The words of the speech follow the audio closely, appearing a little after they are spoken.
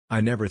I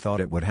never thought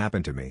it would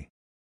happen to me.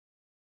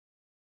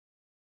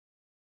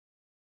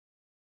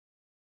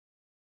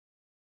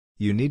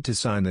 You need to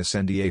sign this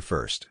NDA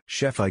first.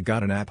 Chef, I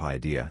got an app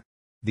idea.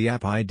 The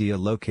app idea: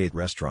 locate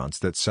restaurants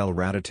that sell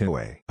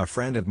ratatouille. A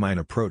friend of mine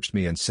approached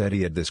me and said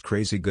he had this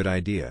crazy good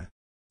idea.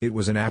 It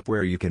was an app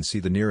where you can see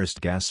the nearest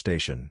gas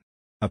station.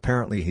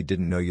 Apparently he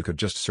didn't know you could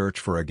just search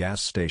for a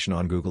gas station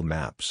on Google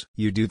Maps.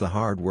 You do the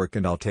hard work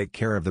and I'll take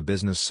care of the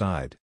business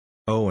side.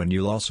 Oh, and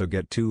you'll also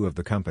get 2 of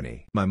the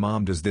company. My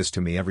mom does this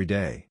to me every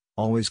day,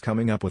 always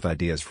coming up with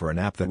ideas for an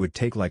app that would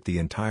take like the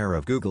entire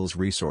of Google's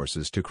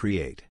resources to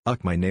create.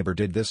 My neighbor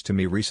did this to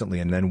me recently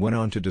and then went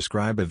on to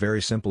describe a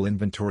very simple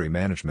inventory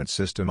management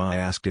system. I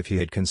asked if he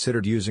had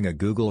considered using a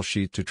Google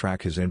Sheet to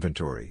track his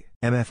inventory.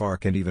 MFR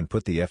can't even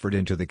put the effort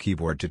into the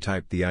keyboard to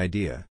type the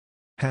idea.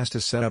 Has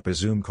to set up a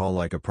Zoom call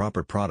like a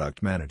proper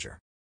product manager.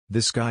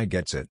 This guy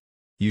gets it.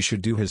 You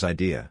should do his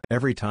idea.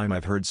 Every time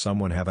I've heard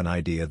someone have an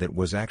idea that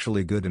was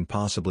actually good and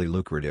possibly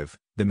lucrative,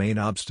 the main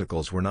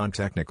obstacles were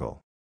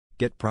non-technical.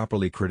 Get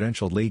properly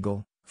credentialed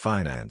legal,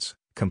 finance,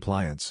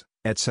 compliance,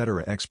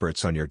 etc.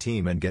 experts on your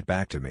team and get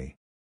back to me.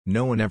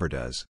 No one ever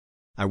does.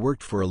 I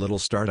worked for a little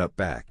startup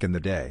back in the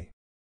day.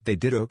 They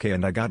did okay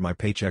and I got my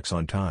paychecks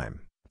on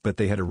time, but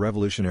they had a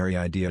revolutionary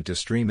idea to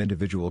stream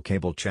individual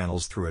cable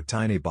channels through a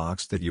tiny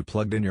box that you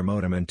plugged in your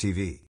modem and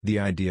TV. The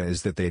idea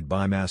is that they'd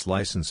buy mass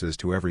licenses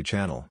to every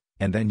channel,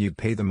 and then you'd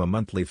pay them a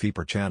monthly fee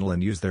per channel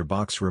and use their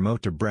box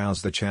remote to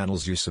browse the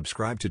channels you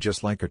subscribe to,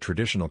 just like a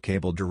traditional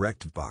cable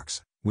directive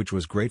box, which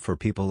was great for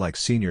people like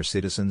senior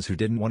citizens who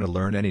didn't want to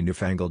learn any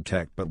newfangled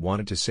tech but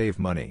wanted to save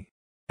money.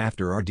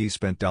 After RD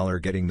spent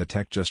 $ getting the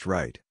tech just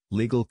right,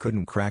 legal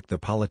couldn't crack the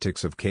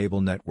politics of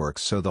cable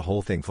networks, so the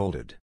whole thing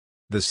folded.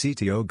 The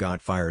CTO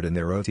got fired and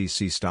their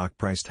OTC stock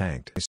price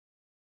tanked.